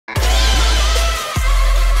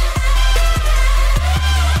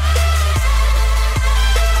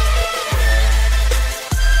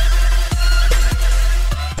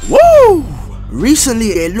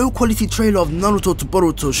Recently, a low-quality trailer of Naruto to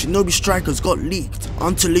Boruto Shinobi Strikers got leaked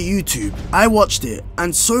onto the YouTube. I watched it,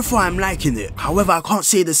 and so far I'm liking it. However, I can't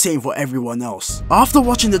say the same for everyone else. After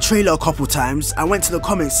watching the trailer a couple times, I went to the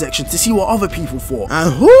comment section to see what other people thought.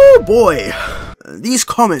 And oh boy! These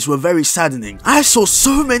comments were very saddening. I saw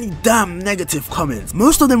so many damn negative comments.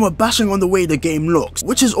 Most of them were bashing on the way the game looks,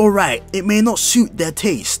 which is alright, it may not suit their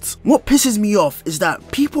tastes. What pisses me off is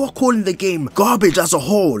that people are calling the game garbage as a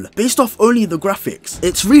whole, based off only the graphics.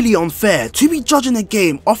 It's really unfair to be judging a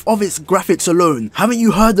game off of its graphics alone. Haven't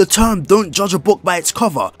you heard the term, don't judge a book by its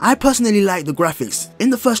cover? I personally like the graphics. In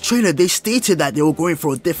the first trailer, they stated that they were going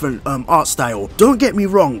for a different art style. Don't get me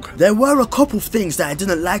wrong, there were a couple of things that I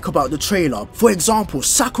didn't like about the trailer. For example,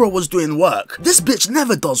 Sakura was doing work. This bitch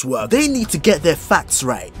never does work. They need to get their facts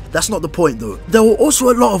right. That's not the point though. There were also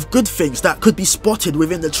a lot of good things that could be spotted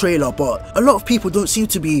within the trailer, but a lot of people don't seem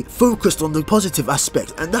to be focused on the positive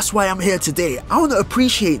aspect, and that's why I'm here today. I want to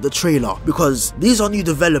appreciate the trailer because these are new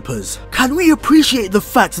developers. Can we appreciate the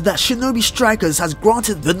fact that Shinobi Strikers has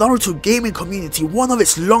granted the Naruto gaming community one of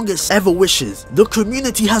its longest ever wishes? The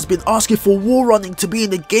community has been asking for wall running to be in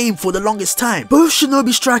the game for the longest time. Both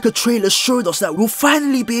Shinobi Striker trailers showed us that we'll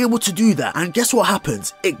finally be able to do that, and guess what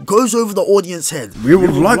happens? It goes over the audience head. We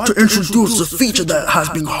would like to introduce a feature that has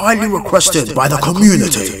been highly requested by the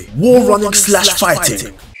community: wall running /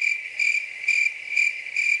 fighting.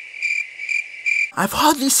 I've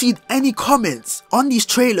hardly seen any comments on these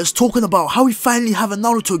trailers talking about how we finally have a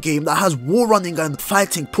Naruto game that has wall running and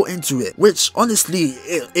fighting put into it, which honestly,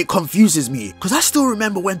 it confuses me. Because I still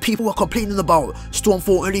remember when people were complaining about Storm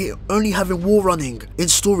 4 only having wall running in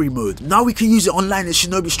story mode. Now we can use it online in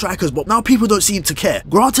Shinobi Strikers, but now people don't seem to care.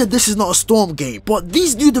 Granted, this is not a Storm game, but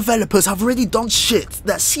these new developers have already done shit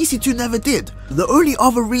that CC2 never did. The only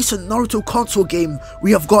other recent Naruto console game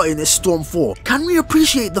we have gotten is Storm 4. Can we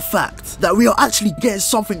appreciate the fact that we are actually getting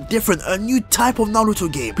something different, a new type of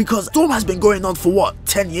Naruto game? Because Storm has been going on for what,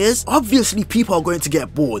 10 years? Obviously people are going to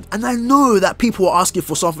get bored, and I know that people are asking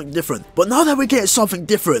for something different, but now that we're getting something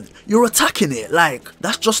different, you're attacking it. Like,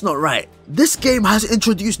 that's just not right. This game has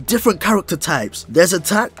introduced different character types. There's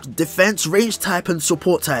attack, defense, range type, and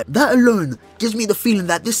support type. That alone gives me the feeling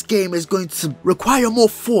that this game is going to require more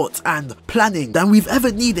thought and planning than we've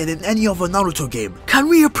ever needed in any other Naruto game. Can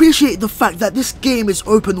we appreciate the fact that this game is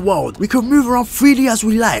open world? We can move around freely as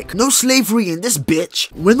we like. No slavery in this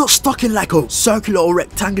bitch. We're not stuck in like a circular or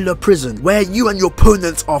rectangular prison where you and your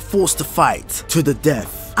opponents are forced to fight to the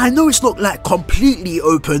death. I know it's not like completely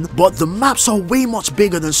open, but the maps are way much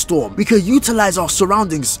bigger than Storm. We can utilize our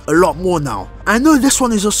surroundings a lot more now. I know this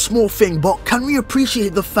one is a small thing, but can we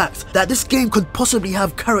appreciate the fact that this game could possibly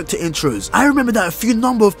have character intros? I remember that a few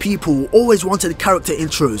number of people always wanted character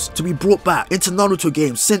intros to be brought back into Naruto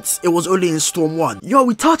games since it was only in Storm 1. Yo,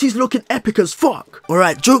 Itachi's looking epic as fuck.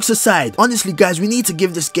 Alright, jokes aside, honestly guys, we need to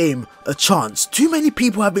give this game a chance. Too many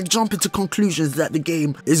people have been jumping to conclusions that the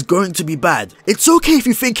game is going to be bad. It's okay if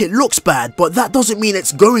you think it looks bad, but that doesn't mean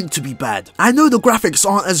it's going to be bad. I know the graphics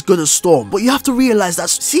aren't as good as Storm, but you have to realize that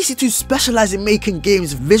CC2 specializes in making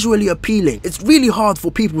games visually appealing. It's really hard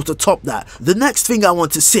for people to top that. The next thing I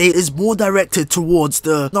want to say is more directed towards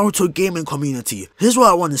the Naruto gaming community. Here's what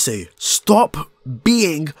I want to say: stop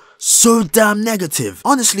being so damn negative.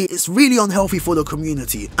 Honestly, it's really unhealthy for the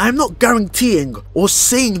community. I'm not guaranteeing or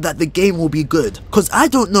saying that the game will be good, because I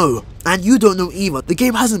don't know, and you don't know either. The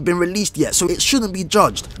game hasn't been released yet, so it shouldn't be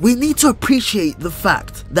judged. We need to appreciate the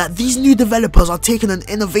fact that these new developers are taking an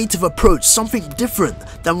innovative approach, something different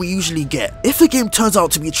than we usually get. If the game turns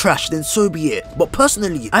out to be trash, then so be it. But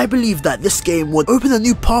personally, I believe that this game would open a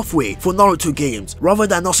new pathway for Naruto games, rather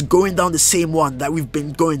than us going down the same one that we've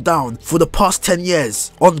been going down for the past 10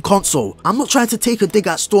 years on console. I'm not trying to take a dig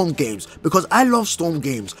at Storm games, because I love Storm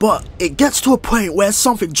games, but it gets to a point where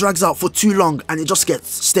something drags out for too long and it just gets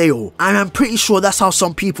stale. And I'm pretty sure that's how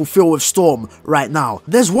some people feel with Storm right now.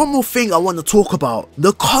 There's one more thing I want to talk about: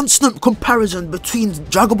 the constant comparison between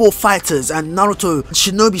Dragonball FighterZ and Naruto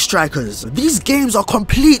Shinobi Strikers. These games are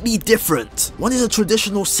completely different. One is a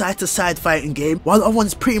traditional side-to-side fighting game, while the other one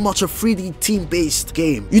is pretty much a 3D team-based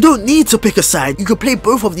game. You don't need to pick a side, you can play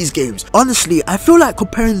both of these games. Honestly, I feel like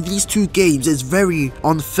comparing these two games is very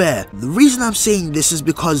unfair. The reason I'm saying this is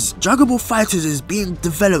because Dragonball FighterZ is being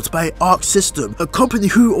developed by Arc System, a company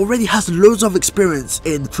who already already has loads of experience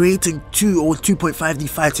in creating 2 or 2.5D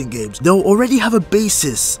fighting games. They'll already have a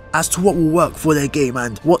basis as to what will work for their game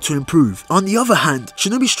and what to improve. On the other hand,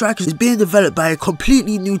 Shinobi Striker is being developed by a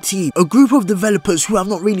completely new team, a group of developers who have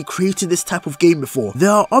not really created this type of game before.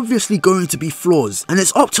 There are obviously going to be flaws, and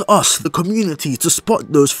it's up to us, the community, to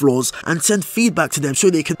spot those flaws and send feedback to them so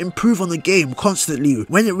they can improve on the game constantly.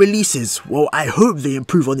 When it releases, well, I hope they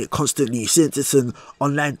improve on it constantly since it's an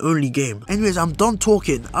online only game. Anyways, I'm done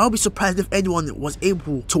talking. I'll be surprised if anyone was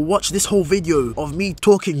able to watch this whole video of me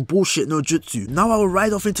talking bullshit no jutsu. Now I will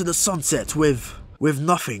ride off into the sunset with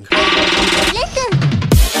nothing.